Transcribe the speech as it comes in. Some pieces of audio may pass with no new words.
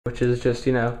which is just,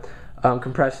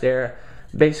 compressed air.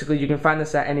 Basically, you can find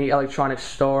this at any electronics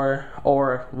store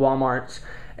or Walmart's,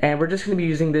 and we're just going to be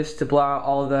using this to blow out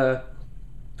all the,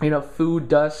 food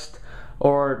dust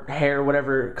or hair,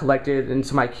 whatever collected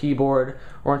into my keyboard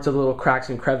or into the little cracks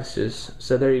and crevices.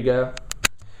 So there you go.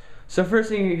 So first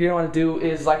thing you're going to want to do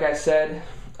is, like I said,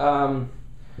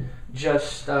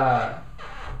 just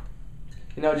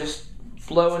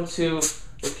flow into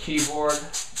the keyboard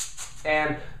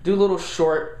and do little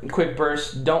short and quick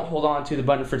bursts. Don't hold on to the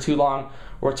button for too long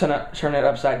or turn it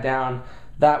upside down.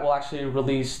 That will actually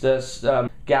release this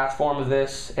gas form of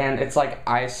this, and it's like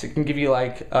ice. It can give you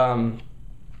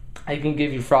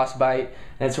frostbite,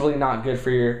 and it's really not good for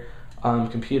your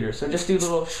computer. So just do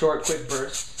little short quick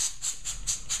bursts.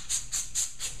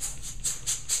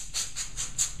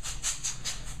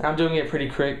 And I'm doing it pretty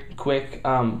quick,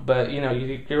 but you're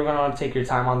going to want to take your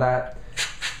time on that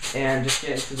and just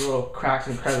get into the little cracks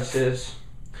and crevices.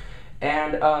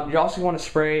 And you also want to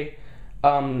spray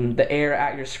the air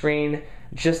at your screen.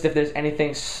 Just if there's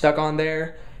anything stuck on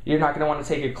there, you're not going to want to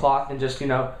take your cloth and just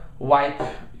wipe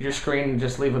your screen and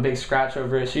just leave a big scratch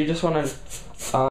over it. So you just want to